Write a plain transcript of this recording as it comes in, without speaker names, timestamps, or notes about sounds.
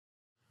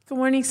Good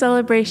morning,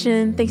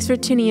 Celebration. Thanks for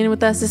tuning in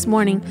with us this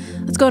morning.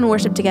 Let's go and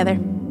worship together.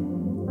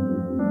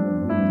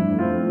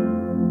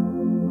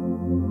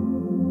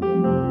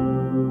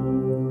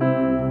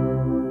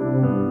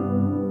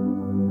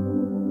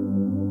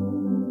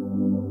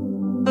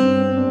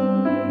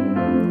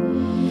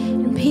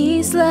 And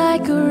peace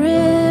like a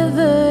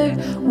river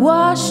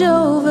wash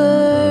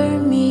over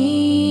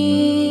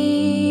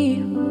me,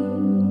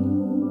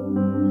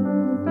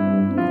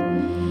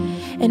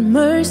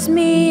 immerse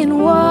me in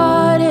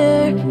water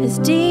as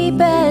deep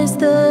as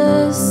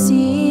the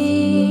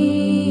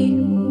sea,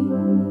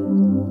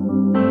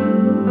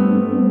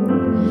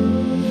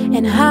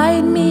 and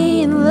hide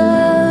me in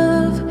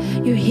love,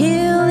 your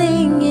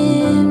healing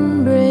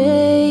embrace.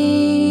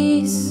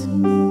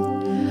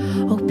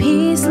 Oh,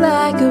 peace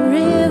like a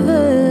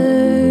river,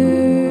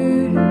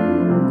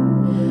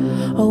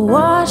 oh,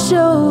 wash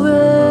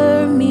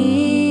over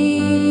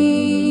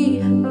me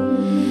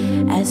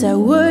as I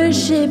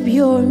worship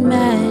your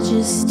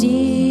majesty.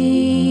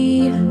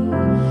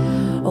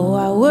 Oh,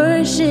 I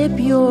worship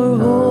your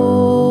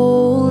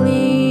holy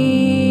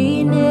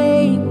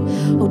name.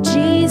 Oh,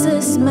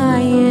 Jesus,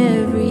 my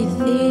everything.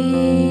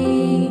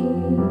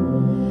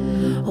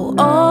 Oh,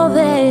 all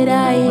that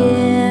I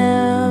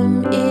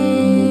am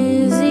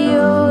is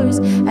yours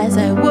as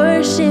I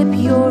worship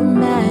your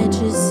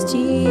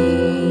majesty.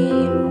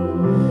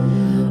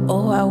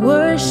 Oh, I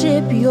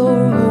worship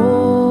your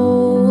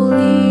holy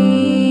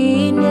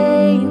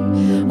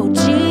name. Oh,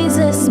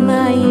 Jesus,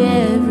 my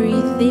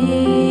everything.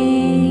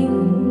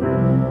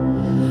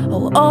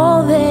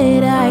 All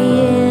that I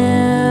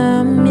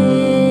am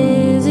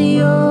is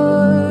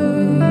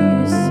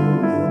yours.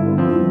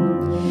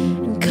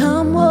 And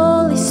come,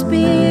 Holy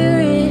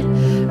Spirit,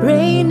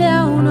 rain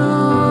down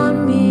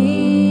on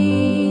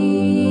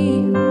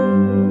me.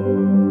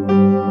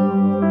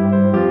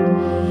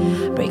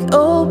 Break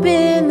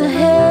open the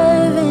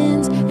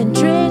heavens and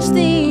drench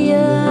the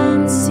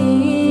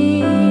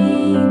unseen,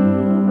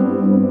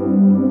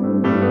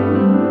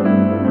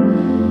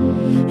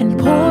 and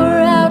pour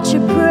out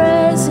your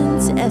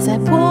presence as I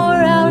pour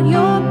out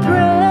your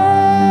praise.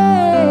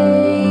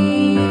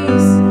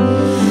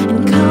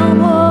 And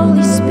come,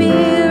 Holy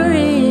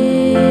Spirit,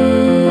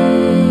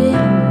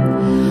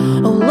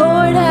 oh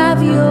Lord,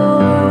 have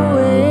your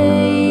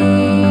way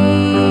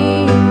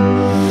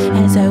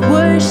as I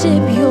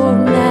worship your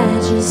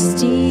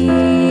majesty.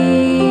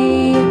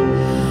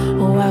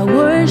 Oh, I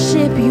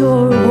worship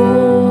your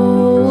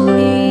holy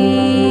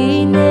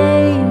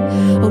name.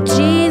 Oh,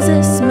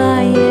 Jesus,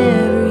 my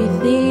everything.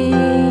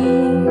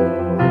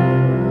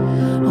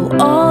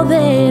 All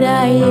that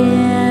I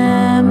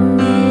am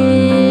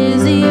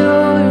is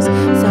yours,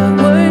 so I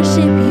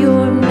worship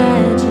your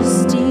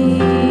majesty.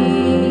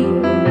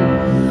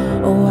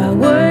 Oh, I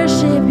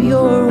worship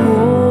your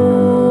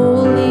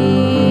holy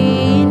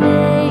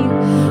name.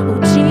 Oh,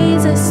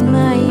 Jesus,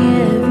 my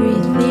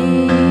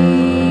everything.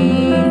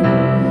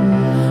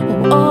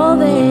 Oh, all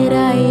that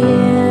I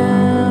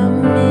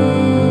am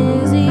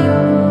is yours.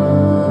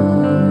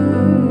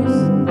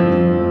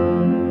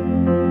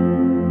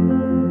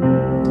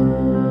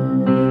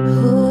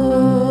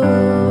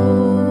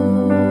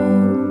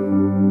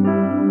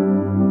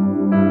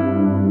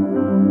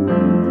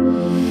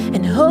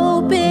 And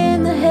hope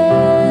in the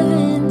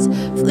heavens,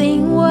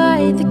 fling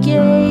wide the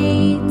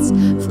gates,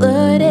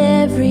 flood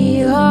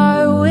every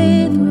heart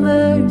with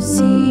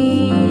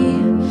mercy,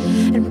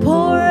 and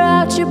pour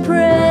out your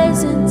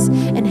presence,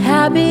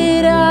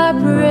 inhabit our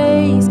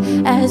praise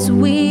as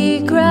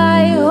we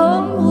cry,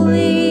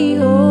 holy,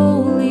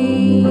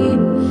 holy.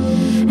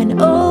 And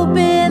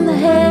open the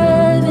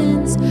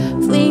heavens,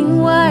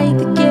 fling wide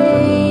the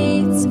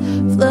gates,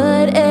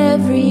 flood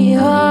every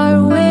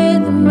heart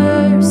with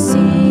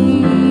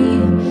mercy,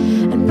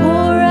 and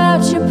pour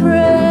out your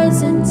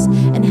presence,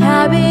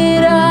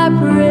 inhabit our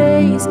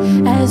praise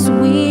as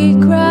we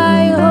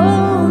cry,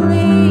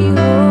 holy,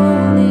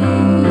 holy.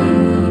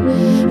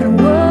 And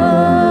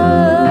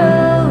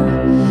whoa,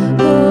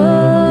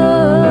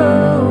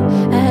 whoa,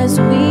 as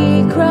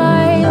we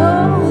cry,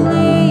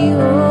 holy,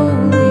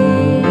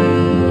 holy.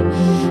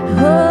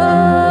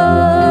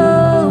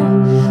 Whoa,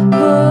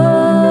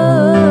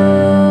 whoa.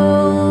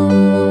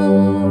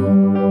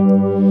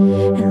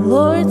 And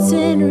Lord,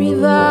 send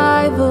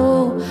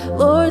revival,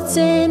 Lord,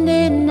 send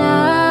it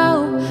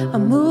now, a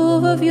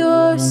move of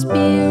your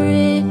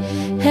spirit,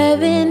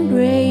 heaven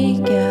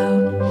break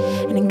out,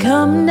 and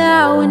come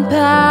now in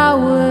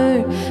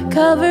power,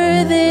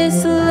 cover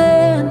this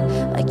land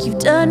like you've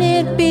done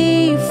it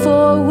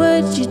before.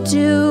 Would you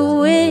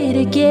do it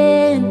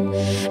again?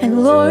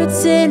 And Lord,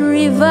 send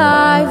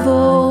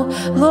revival,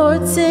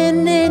 Lord,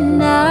 send it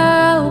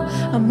now,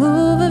 a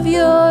move of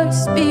your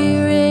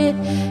spirit,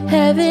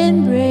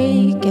 heaven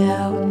break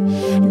out,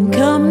 and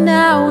come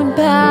now in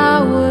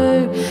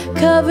power,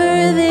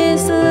 cover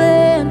this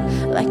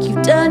land like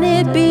you've done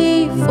it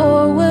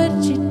before.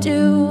 Would you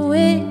do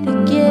it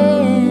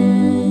again?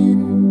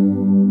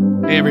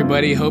 Hey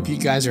everybody, hope you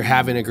guys are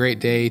having a great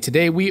day.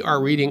 Today we are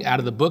reading out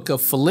of the book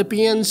of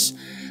Philippians,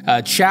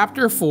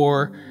 chapter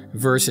 4,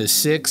 verses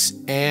 6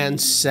 and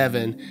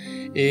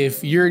 7.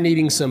 If you're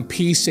needing some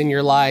peace in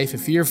your life,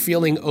 if you're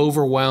feeling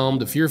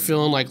overwhelmed, if you're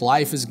feeling like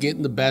life is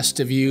getting the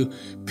best of you,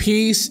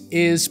 peace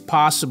is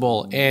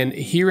possible. And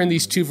here in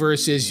these two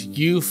verses,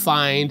 you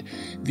find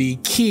the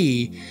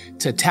key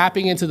to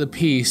tapping into the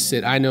peace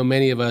that I know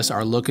many of us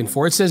are looking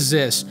for. It says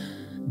this: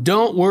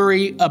 don't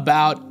worry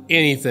about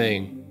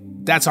anything.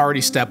 That's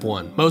already step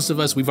one. Most of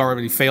us, we've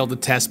already failed the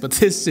test, but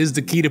this is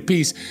the key to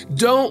peace.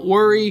 Don't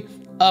worry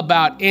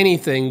about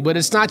anything, but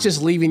it's not just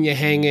leaving you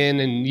hanging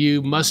and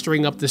you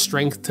mustering up the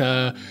strength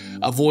to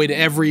avoid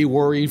every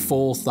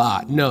worryful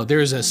thought. No,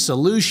 there's a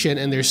solution,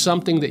 and there's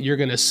something that you're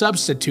going to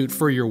substitute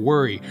for your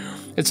worry.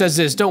 It says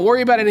this: don't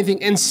worry about anything.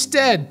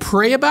 Instead,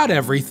 pray about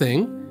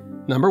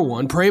everything. Number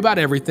one, pray about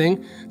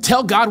everything.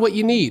 Tell God what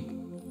you need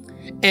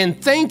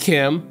and thank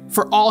Him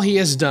for all He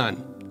has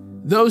done.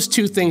 Those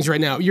two things right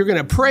now. You're going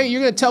to pray,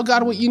 you're going to tell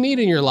God what you need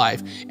in your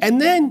life,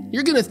 and then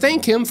you're going to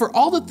thank Him for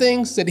all the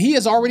things that He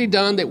has already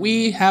done that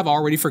we have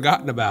already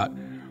forgotten about.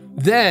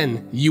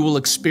 Then you will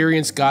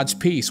experience God's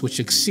peace, which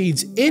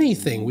exceeds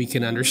anything we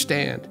can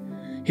understand.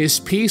 His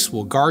peace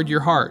will guard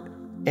your heart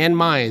and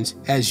minds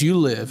as you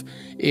live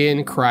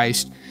in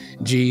Christ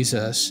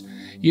Jesus.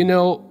 You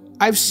know,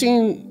 I've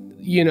seen,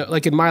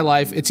 like in my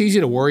life, it's easy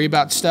to worry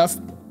about stuff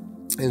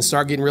and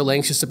start getting real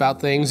anxious about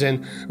things.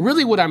 And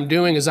really what I'm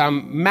doing is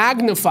I'm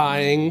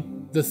magnifying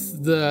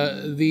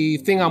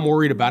the thing I'm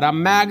worried about.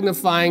 I'm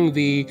magnifying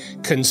the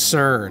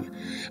concern.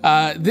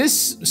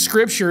 This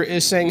scripture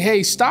is saying,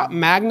 hey, stop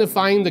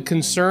magnifying the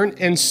concern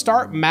and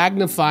start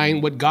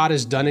magnifying what God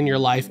has done in your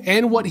life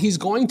and what He's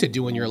going to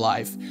do in your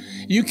life.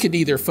 You could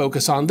either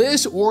focus on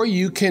this or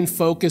you can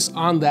focus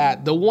on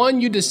that. The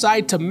one you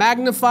decide to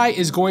magnify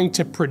is going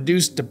to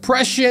produce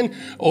depression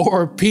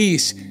or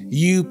peace.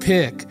 You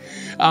pick.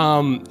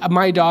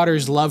 My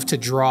daughters love to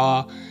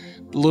draw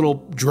little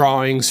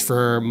drawings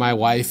for my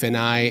wife and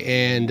I.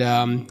 And,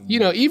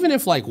 even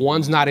if like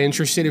one's not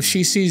interested, if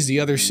she sees the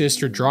other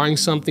sister drawing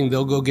something,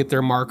 they'll go get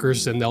their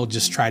markers and they'll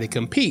just try to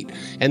compete.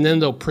 And then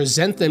they'll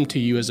present them to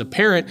you as a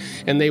parent,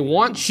 and they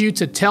want you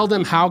to tell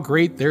them how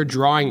great their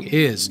drawing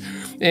is.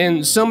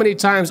 And so many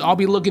times I'll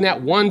be looking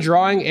at one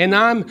drawing and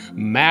I'm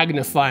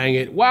magnifying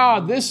it. Wow,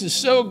 this is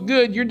so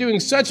good. You're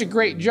doing such a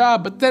great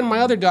job. But then my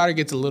other daughter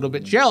gets a little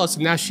bit jealous,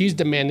 and now she's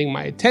demanding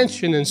my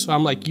attention. And so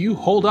I'm like, you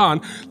hold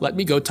on. Let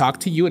me go talk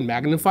to you and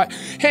magnify.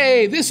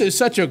 Hey, this is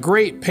such a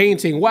great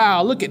painting.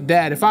 Wow, look at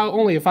that. If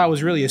I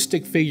was really a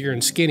stick figure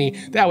and skinny,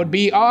 that would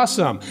be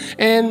awesome.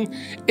 And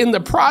in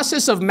the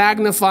process of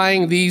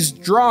magnifying these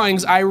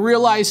drawings, I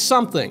realized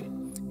something.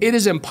 It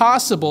is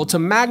impossible to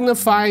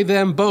magnify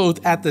them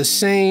both at the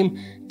same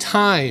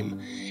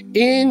time.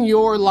 In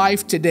your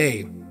life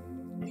today,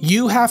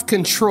 you have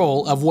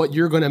control of what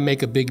you're going to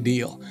make a big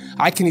deal.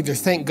 I can either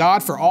thank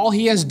God for all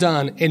He has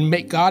done and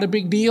make God a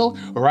big deal,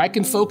 or I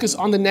can focus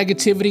on the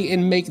negativity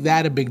and make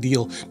that a big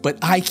deal. But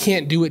I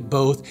can't do it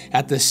both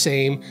at the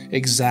same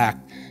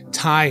exact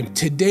time.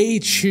 Today,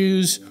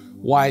 choose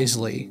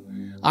wisely.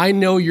 I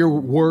know your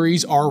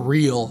worries are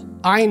real.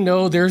 I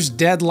know there's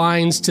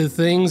deadlines to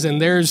things and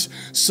there's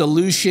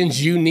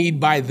solutions you need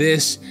by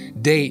this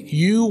date.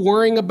 You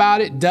worrying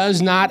about it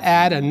does not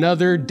add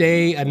another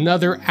day,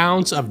 another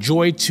ounce of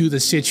joy to the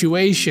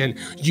situation.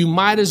 You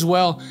might as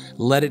well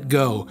let it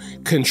go.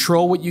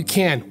 Control what you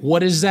can.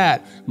 What is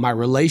that? My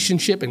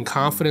relationship and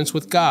confidence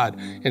with God.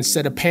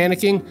 Instead of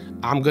panicking,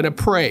 I'm going to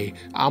pray.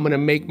 I'm going to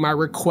make my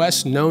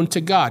requests known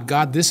to God.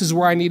 God, this is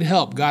where I need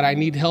help. God, I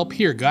need help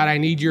here. God, I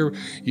need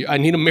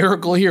a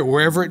miracle here,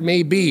 wherever it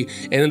may be.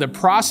 And in the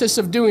process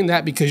of doing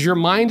that, because your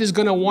mind is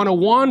going to want to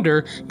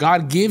wander,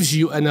 God gives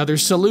you another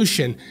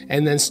solution,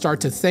 and then start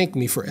to thank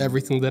me for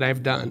everything that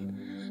I've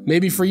done.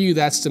 Maybe for you,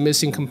 that's the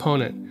missing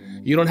component.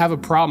 You don't have a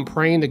problem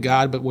praying to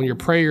God, but when your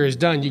prayer is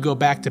done, you go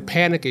back to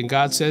panicking.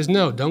 God says,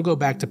 no, don't go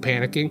back to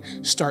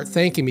panicking. Start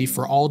thanking me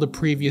for all the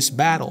previous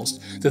battles,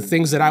 the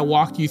things that I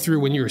walked you through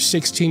when you were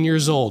 16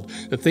 years old,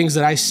 the things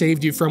that I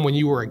saved you from when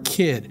you were a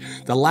kid,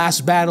 the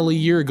last battle a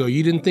year ago.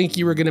 You didn't think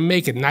you were going to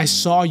make it, and I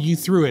saw you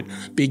through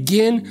it.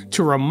 Begin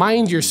to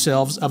remind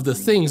yourselves of the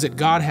things that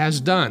God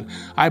has done.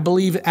 I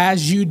believe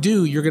as you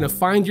do, you're going to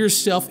find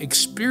yourself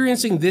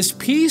experiencing this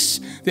peace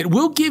that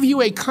will give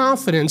you a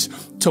confidence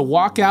to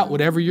walk out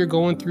whatever you're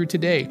going through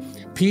today.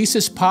 Peace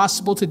is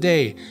possible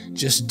today.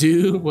 Just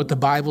do what the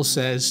Bible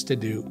says to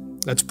do.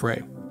 Let's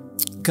pray.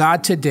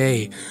 God,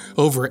 today,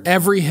 over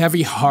every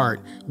heavy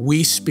heart,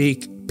 we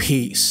speak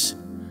peace.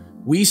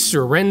 We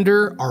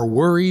surrender our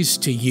worries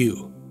to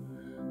you.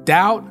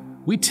 Doubt,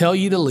 we tell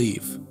you to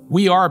leave.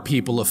 We are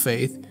people of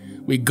faith.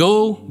 We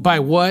go by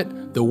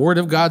what the Word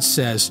of God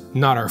says,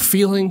 not our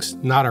feelings,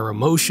 not our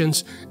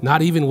emotions,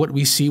 not even what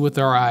we see with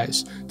our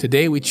eyes.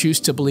 Today, we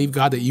choose to believe,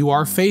 God, that you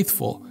are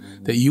faithful,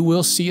 that you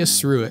will see us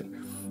through it.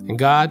 And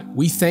God,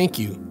 we thank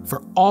you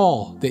for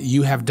all that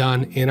you have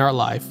done in our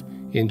life.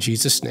 In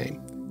Jesus' name,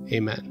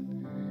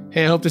 amen.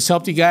 Hey, I hope this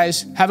helped you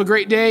guys. Have a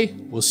great day.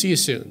 We'll see you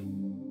soon.